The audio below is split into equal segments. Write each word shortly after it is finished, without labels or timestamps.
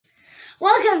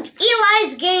Welcome to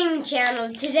Eli's Gaming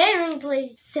Channel. Today we're going to play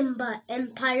Simba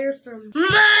Empire for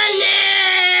money!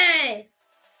 Okay.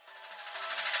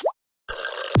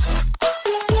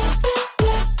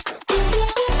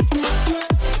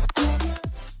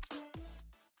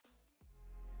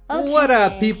 What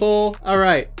up, people?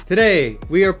 Alright, today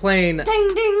we are playing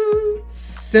Ding, ding.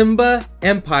 Simba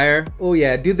Empire. Oh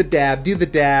yeah, do the dab, do the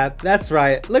dab. That's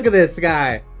right. Look at this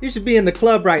guy. You should be in the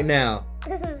club right now.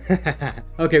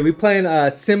 Okay, we're playing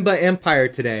Simba Empire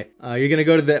today. You're gonna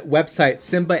go to the website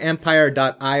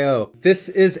simbaempire.io. This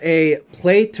is a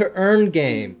play-to-earn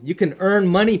game. You can earn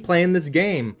money playing this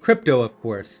game. Crypto, of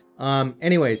course.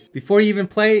 Anyways, before you even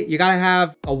play, you gotta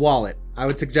have a wallet. I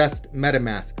would suggest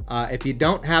Metamask. If you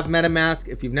don't have Metamask,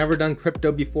 if you've never done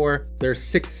crypto before, there's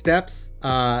 6 steps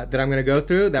that I'm gonna go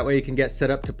through. That way you can get set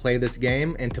up to play this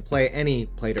game and to play any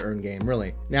play-to-earn game,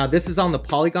 really. Now, this is on the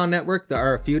Polygon network. There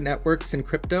are a few networks in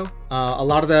crypto. A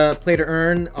lot of the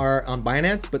play-to-earn are on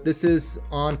Binance, but this is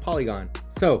on Polygon.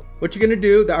 So, what you're gonna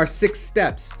do, there are 6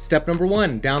 steps. Step number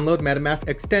 1, download Metamask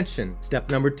extension. Step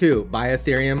number 2, buy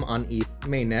Ethereum on Eth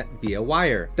Mainnet via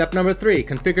Wyre. Step number 3,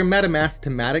 configure Metamask to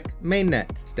Matic Mainnet.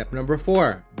 Step number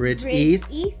 4, bridge ETH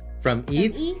from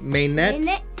Eth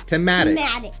Mainnet to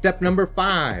Matic. Step number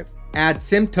 5, add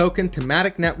SIM token to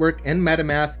Matic Network and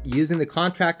Metamask using the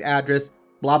contract address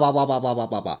blah blah blah blah blah blah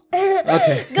blah blah.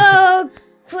 Okay.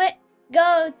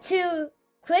 Go to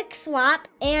Quickswap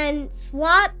and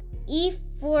swap ETH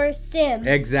for SIM.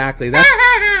 Exactly. That's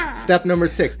step number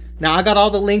 6. Now I got all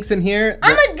the links in here.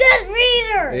 I'm a good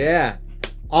reader. Yeah.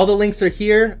 All the links are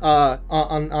here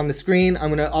on the screen. I'm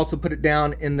gonna also put it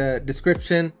down in the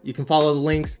description. You can follow the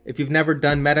links. If you've never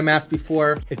done MetaMask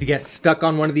before, if you get stuck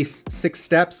on one of these 6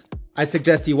 steps, I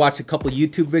suggest you watch a couple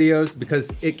YouTube videos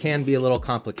because it can be a little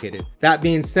complicated. That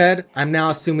being said, I'm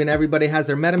now assuming everybody has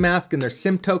their MetaMask and their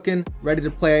SIM token ready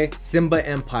to play Simba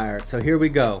Empire. So here we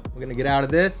go. We're gonna get out of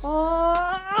this.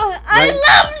 I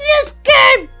love this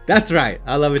game! That's right.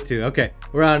 I love it too. Okay.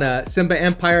 We're on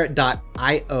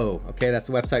simbaempire.io. Okay, that's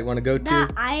the website you want to go to.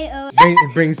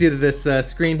 It brings you to this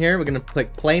screen here. We're going to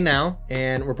click play now.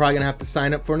 And we're probably going to have to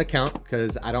sign up for an account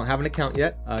because I don't have an account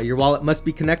yet. Your wallet must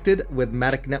be connected with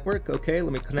Matic Network. Okay,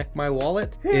 let me connect my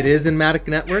wallet. It is in Matic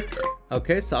Network.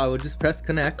 Okay, so I will just press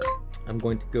connect. I'm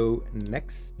going to go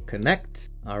next. Connect.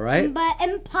 All right. Simba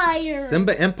Empire.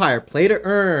 Simba Empire. Play to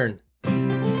earn.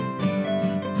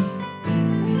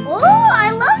 Oh,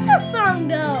 I love this song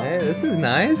though. Hey, this is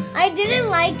nice. I didn't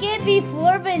like it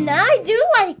before, but now I do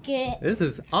like it. This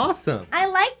is awesome. I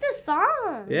like the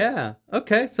song. Yeah.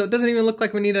 Okay. So it doesn't even look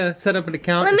like we need to set up an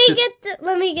account. Let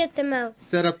me get the mouse.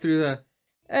 Set up through the.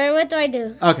 All right. What do I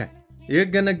do? Okay. You're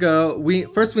gonna go.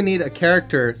 First we need a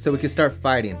character so we can start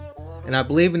fighting, and I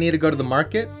believe we need to go to the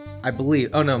market. I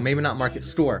believe. Oh no, maybe not market.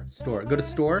 Store. Store. Go to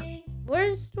store.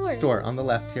 Where's store? Store on the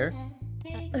left here.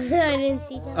 I didn't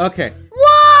see that. Okay.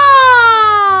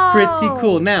 Whoa! Pretty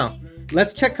cool. Now,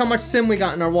 let's check how much SIM we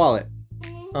got in our wallet.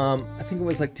 I think it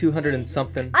was like 200 and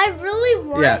something. I really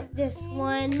want this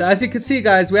one. So as you can see,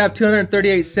 guys, we have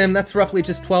 238 SIM. That's roughly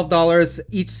just $12.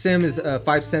 Each SIM is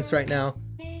 5 cents right now.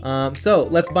 So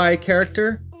let's buy a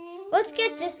character. Let's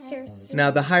get this character.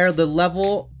 Now, the higher the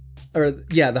level,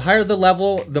 the higher the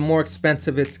level, the more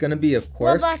expensive it's gonna be, of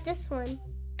course. What about this one?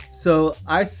 So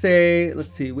I say,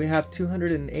 let's see, we have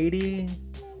 280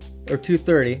 or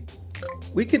 230.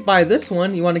 We could buy this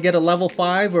one. You want to get a level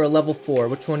 5 or a level 4?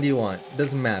 Which one do you want?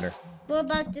 Doesn't matter. What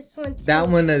about this one too? That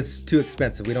one is too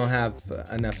expensive. We don't have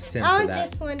enough SIM for that. I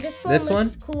want this one. This one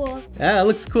looks cool. Yeah, it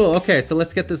looks cool. Okay, so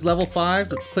let's get this level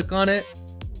 5. Let's click on it.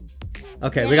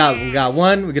 Okay, we got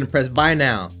one. We're gonna press buy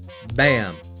now.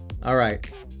 Bam. All right.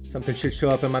 Something should show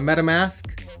up in my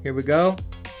MetaMask. Here we go.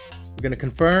 We're gonna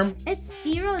confirm. It's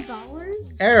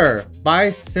 $0. Error. Buy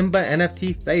Simba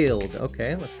NFT failed.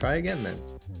 Okay, let's try again then.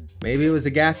 Maybe it was a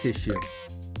gas issue.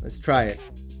 Let's try it.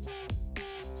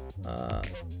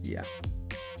 Yeah.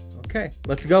 Okay,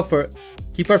 let's go for it.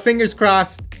 Keep our fingers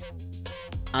crossed.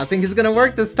 I think it's gonna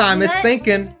work this time. It's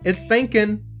thinking. It's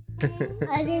thinking.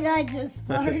 I think I just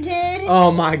farted.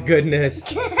 Oh my goodness.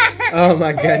 Oh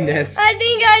my goodness. I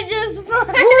think I just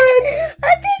farted. What?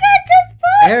 I think I just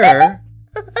farted. Error.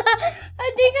 I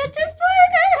think I just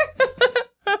farted.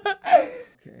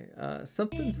 Okay,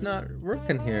 something's not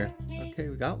working here. Okay,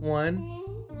 we got one.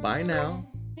 Buy now.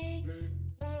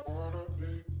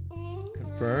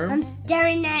 Confirm. I'm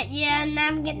staring at you and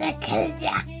I'm gonna kill you.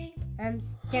 I'm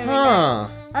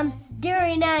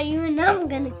staring at you and I'm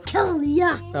gonna kill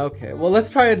you. Okay, well let's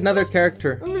try another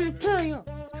character. I'm gonna kill you.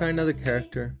 Let's try another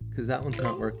character because that one's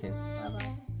not working. Let's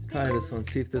try this one,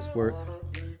 see if this works.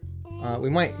 We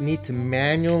might need to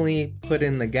manually put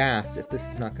in the gas if this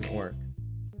is not going to work.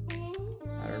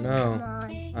 I don't know. Come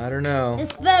on. I don't know.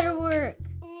 This better work.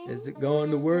 Is it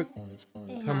going to work?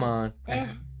 Come on. It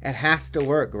It has to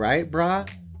work, right, brah?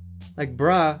 Like,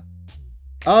 brah.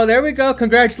 Oh, there we go.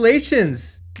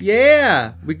 Congratulations.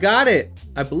 Yeah, we got it.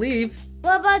 I believe.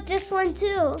 What about this one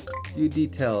too? Few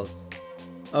details.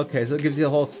 Okay, so it gives you the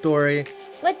whole story.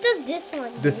 What does this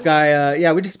one do? This guy,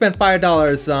 yeah, we just spent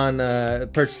 $5 on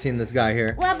purchasing this guy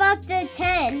here. What about the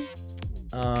 10?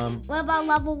 What about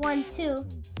level 1 too?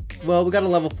 Well, we got a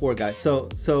level 4 guy, so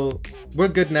we're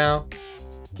good now.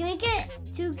 Can we get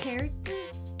 2 characters?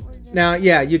 Now,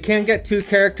 yeah, you can get 2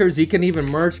 characters. You can even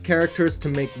merge characters to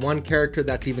make one character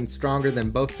that's even stronger than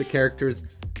both the characters.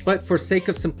 But for sake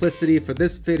of simplicity, for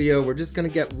this video, we're just gonna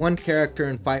get one character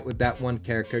and fight with that one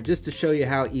character just to show you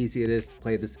how easy it is to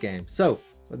play this game. So,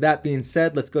 with that being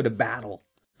said, let's go to battle.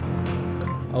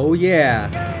 Oh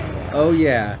yeah. Oh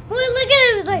yeah. Wait, look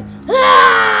at him, it's like,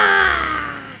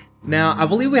 ah! Now, I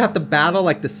believe we have to battle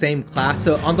like the same class.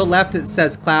 So on the left it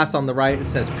says class, on the right it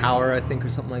says power, I think, or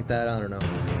something like that. I don't know.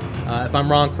 If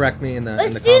I'm wrong, correct me in the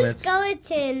comments. Let's do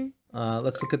skeleton.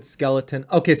 Let's look at the skeleton.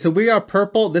 Okay, so we are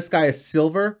purple. This guy is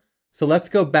silver. So let's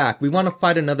go back. We want to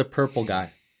fight another purple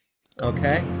guy.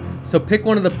 Okay? So pick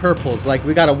one of the purples. Like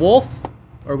we got a wolf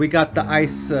or we got the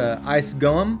ice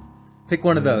golem. Pick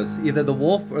one of those. Either the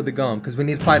wolf or the golem. Because we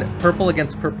need to fight purple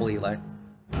against purple, Eli.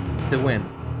 To win.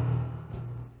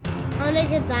 I want to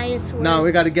get dinosaur. No,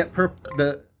 we got to get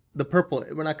the purple.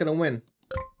 We're not going to win.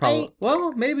 Probably.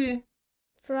 Well, maybe.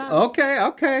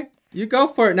 Okay. You go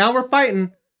for it. Now we're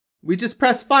fighting. We just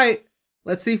press fight.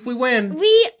 Let's see if we win.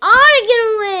 We are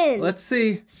gonna win. Let's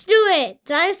see. Let's do it.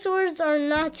 Dinosaurs are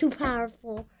not too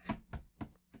powerful.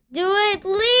 Do it,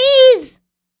 please.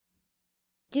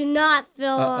 Do not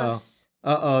fail us.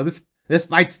 Uh-oh. This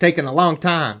fight's taking a long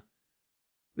time.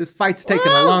 This fight's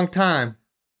taking a long time.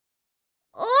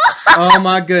 Oh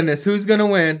my goodness. Who's gonna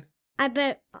win? I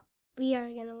bet we are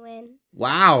gonna win.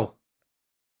 Wow.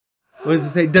 What does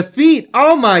it say? Defeat!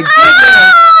 Oh my goodness!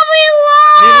 Oh, we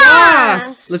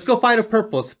lost! Let's go find a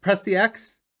purple. Press the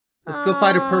X. Let's go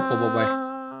find a purple, boy.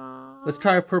 Let's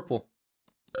try a purple.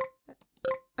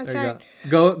 I'm there sorry.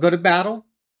 you go. Go to battle.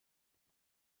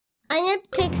 I'm gonna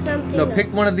pick something. No,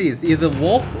 pick one of these. Either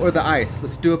wolf or the ice.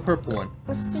 Let's do a purple one.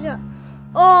 Let's do that.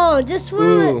 Oh, this one.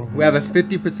 Ooh, we have a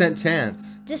 50%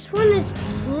 chance. This one is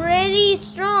pretty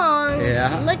strong.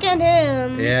 Yeah. Look at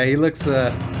him. Yeah, he looks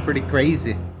pretty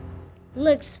crazy.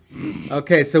 Looks.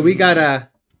 Okay, so we got a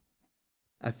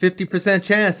 50%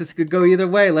 chance. This could go either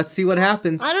way. Let's see what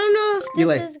happens. I don't know if this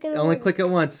Eli, is gonna. only work. click it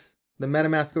once. The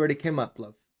Metamask already came up,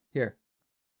 love. Here.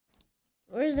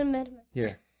 Where's the Metamask?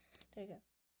 Here. There you go.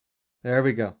 There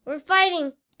we go. We're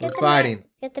fighting. We're fighting.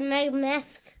 Get the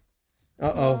Metamask.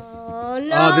 Uh-oh. Oh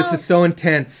no. Oh, this is so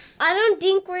intense. I don't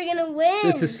think we're gonna win.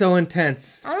 This is so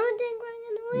intense. I don't think we're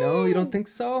gonna win. No, you don't think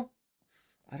so?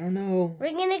 I don't know.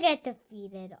 We're gonna get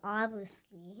defeated,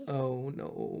 obviously. Oh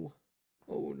no.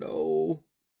 Oh no.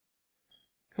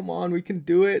 Come on, we can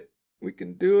do it. We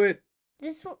can do it.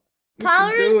 This one. We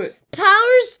can do it.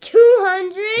 Power's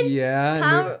 200.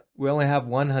 Yeah, and we only have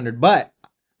 100, but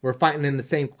we're fighting in the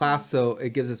same class, so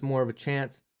it gives us more of a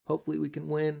chance. Hopefully we can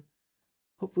win.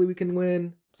 Hopefully we can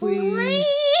win. Please.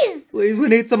 Please, we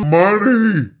need some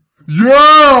money.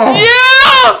 Yeah!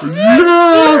 Yes!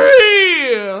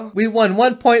 We won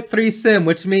 1.3 sim,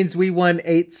 which means we won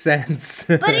 8 cents.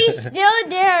 But he's still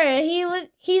there.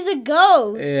 He's a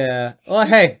ghost. Yeah. Well,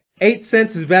 hey, 8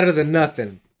 cents is better than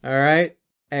nothing. All right?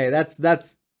 Hey, that's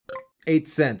 8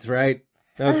 cents, right?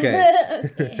 Okay.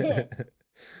 Okay.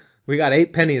 We got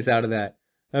 8 pennies out of that.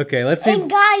 Okay, let's see. And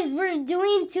guys, we're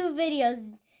doing 2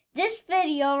 videos. This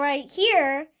video right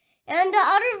here and the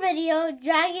other video,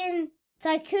 Dragon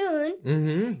Tycoon.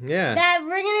 Mm-hmm, yeah. That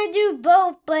we're gonna do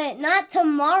both, but not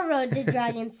tomorrow, the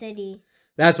Dragon City.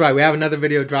 That's right. We have another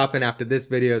video dropping after this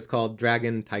video. It's called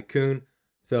Dragon Tycoon.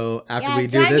 So after we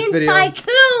do this video. Dragon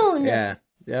Tycoon! Yeah.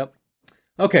 Yep.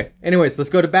 Okay. Anyways, let's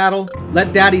go to battle.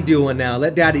 Let Daddy do one now.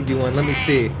 Let Daddy do one. Let me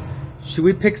see. Should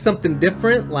we pick something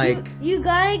different? Like. You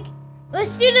gotta.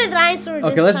 Let's do the dinosaur.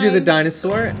 Okay, let's do the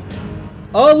dinosaur.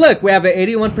 Oh, look. We have an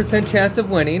 81% chance of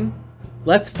winning.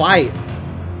 Let's fight.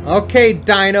 Okay,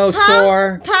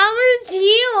 dinosaur. Powers,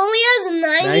 he only has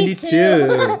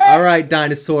 92. All right,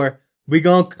 dinosaur. We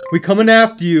coming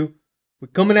after you. We're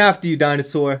coming after you,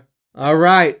 dinosaur. All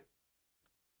right.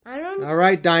 All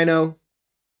right, Dino.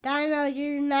 Dino,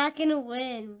 you're not gonna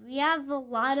win. We have a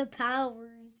lot of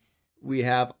powers. We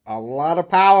have a lot of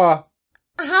power.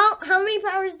 How many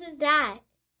powers is that?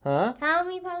 Huh? How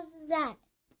many powers is that?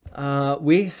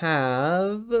 We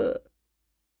have.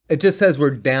 It just says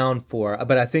we're down 4,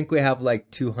 but I think we have like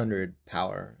 200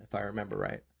 power, if I remember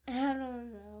right. I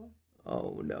don't know.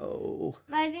 Oh no.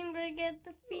 I think we're gonna get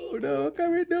defeated. Oh no,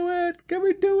 can we do it? Can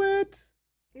we do it?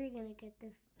 You're gonna get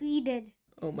defeated.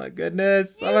 Oh my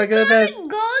goodness. Oh You my goodness. guys go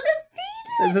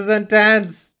defeated. This is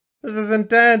intense. This is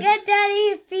intense. Get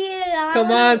daddy defeated.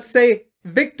 Come on, say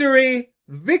victory.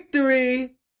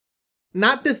 Victory.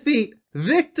 Not defeat.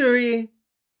 Victory.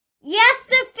 Yes,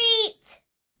 defeat.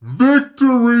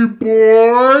 Victory,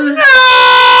 boy! No!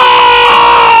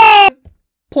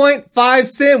 0.5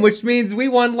 cent, which means we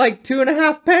won like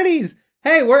 2.5 pennies.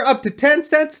 Hey, we're up to 10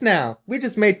 cents now. We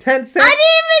just made 10 cents. I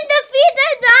didn't even defeat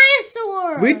that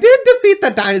dinosaur. We did defeat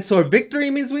the dinosaur. Victory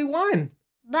means we won.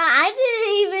 But I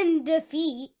didn't even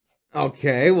defeat.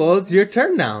 Okay, well, it's your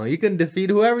turn now. You can defeat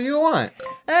whoever you want.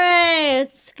 Alright,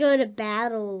 let's go to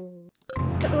battle.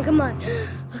 Come on.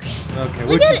 Okay. Okay.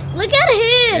 Look at it. Look at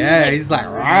him. Yeah, he's like.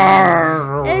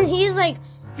 Rawr. And he's like.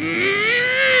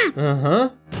 Uh-huh.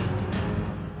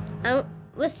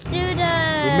 Let's do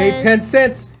the. We made 10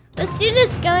 cents. Let's do the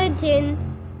skeleton.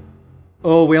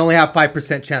 Oh, we only have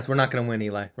 5% chance. We're not gonna win,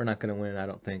 Eli. We're not gonna win. I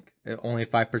don't think. Only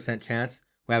 5% chance.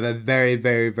 We have a very,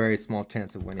 very, very small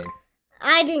chance of winning.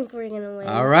 I think we're gonna win.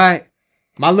 All right.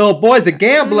 My little boy's a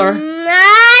gambler.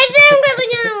 I think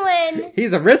we're gonna win.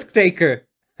 He's a risk taker.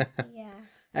 Yeah.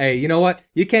 Hey, you know what?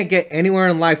 You can't get anywhere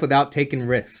in life without taking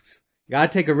risks. You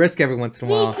gotta take a risk every once in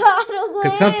a while.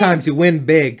 Because sometimes you win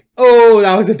big. Oh,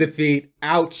 that was a defeat.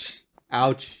 Ouch.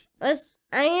 Ouch. I'm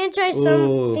gonna try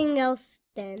something else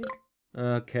then.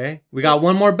 Okay. We got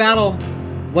one more battle.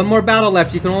 One more battle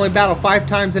left. You can only battle 5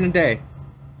 times in a day.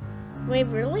 Wait,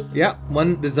 really? Yep.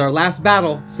 This is our last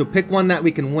battle. So pick one that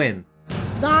we can win.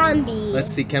 Zombie. Let's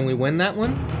see. Can we win that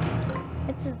one?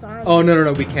 It's a zombie. Oh,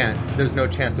 no. We can't. There's no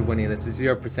chance of winning. It's a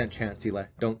 0% chance, Eli.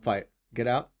 Don't fight. Get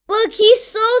out. Look, he's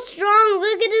so strong.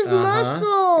 Look at his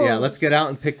muscles. Yeah, let's get out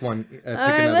and pick one.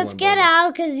 Alright, let's get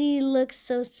out because he looks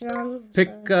so strong.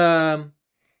 Pick, No,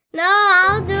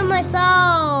 I'll do it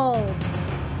myself.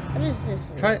 What is this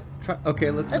one? Try.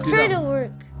 Okay, let's do try that to one.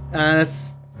 work.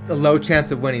 That's a low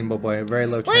chance of winning, boy. A very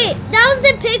low chance. Wait, that was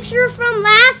the picture from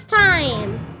last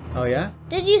time. Oh, yeah?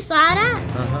 Did you saw that?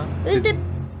 Uh-huh. It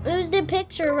was the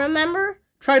picture, remember?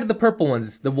 Try the purple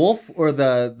ones. The wolf or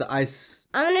the ice...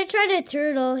 I'm gonna try the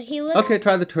turtle. He looks... Okay,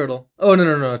 try the turtle. Oh, no.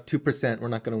 2%. We're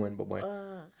not gonna win, boy.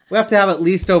 We have to have at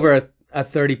least over a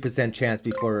 30% chance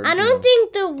before... I don't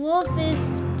think the wolf is...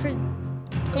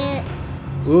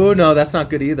 Ooh, no, that's not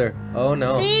good either. Oh,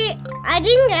 no. See, I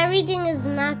think everything is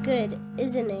not good,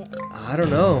 isn't it? I don't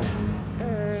know.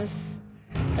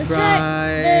 Let's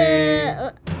try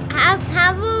the...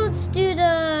 let's do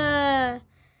the...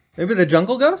 Maybe the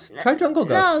jungle ghost? Try jungle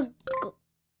ghost. No.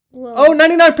 Oh,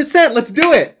 99%! Let's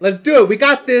do it! Let's do it! We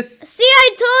got this! See,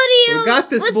 I told you! We got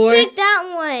this, Let's boy! Let's pick that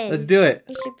one! Let's do it!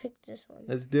 We should pick this one.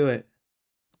 Let's do it.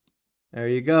 There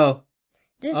you go.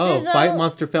 This is all... fight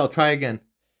monster fell. Try again.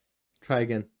 Try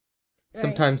again. Right.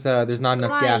 Sometimes there's not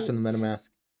enough gas in the Metamask.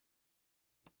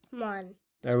 Come on.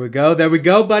 There we go. There we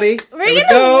go, buddy. We're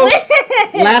gonna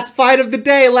win! Last fight of the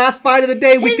day. Last fight of the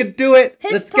day. We could do it.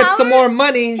 Let's get some more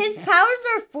money. His powers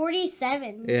are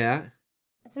 47. Yeah.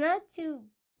 It's not too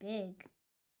big.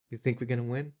 You think we're gonna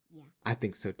win? Yeah. I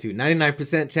think so too.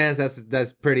 99% chance.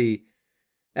 That's pretty.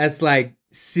 That's like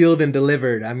sealed and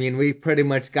delivered. I mean, we pretty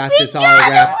much got this all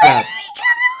wrapped up. We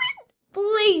gotta win!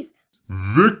 Please.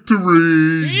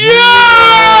 Victory! Yeah!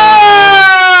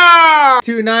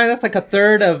 2.9. That's like a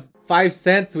third of 5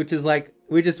 cents, which is like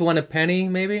we just won a penny,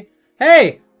 maybe.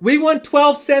 Hey, we won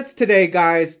 12 cents today,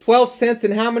 guys. 12 cents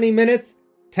in how many minutes?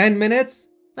 10 minutes?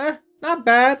 Not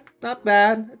bad. Not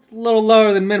bad. It's a little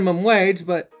lower than minimum wage,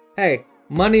 but hey,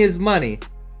 money is money.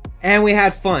 And we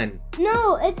had fun.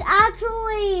 No, it's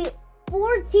actually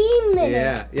 14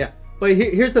 minutes. Yeah. But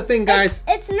here's the thing, guys.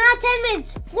 It's not 10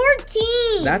 minutes,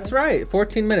 14. That's right,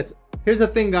 14 minutes. Here's the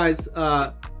thing, guys.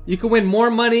 You can win more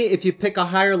money if you pick a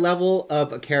higher level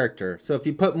of a character. So if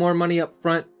you put more money up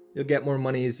front, you'll get more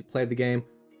money as you play the game.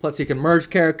 Plus, you can merge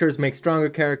characters, make stronger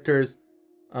characters,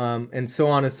 and so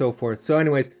on and so forth. So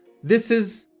anyways, this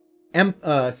is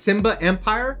Simba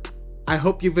Empire. I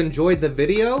hope you've enjoyed the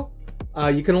video.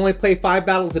 You can only play 5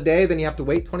 battles a day, then you have to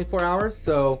wait 24 hours.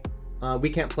 So we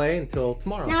can't play until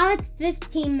tomorrow. Now it's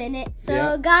 15 minutes. So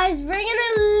Yeah. guys, we're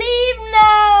gonna leave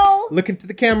now. Look into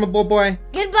the camera, boy.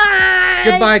 Goodbye.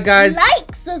 Goodbye, guys.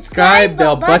 Like, subscribe,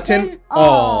 Bell button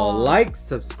all. Like,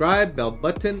 subscribe, bell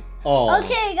button all.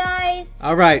 Okay, guys.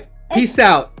 All right. Peace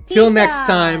out. Till next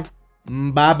time.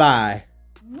 Bye-bye.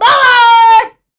 Bye.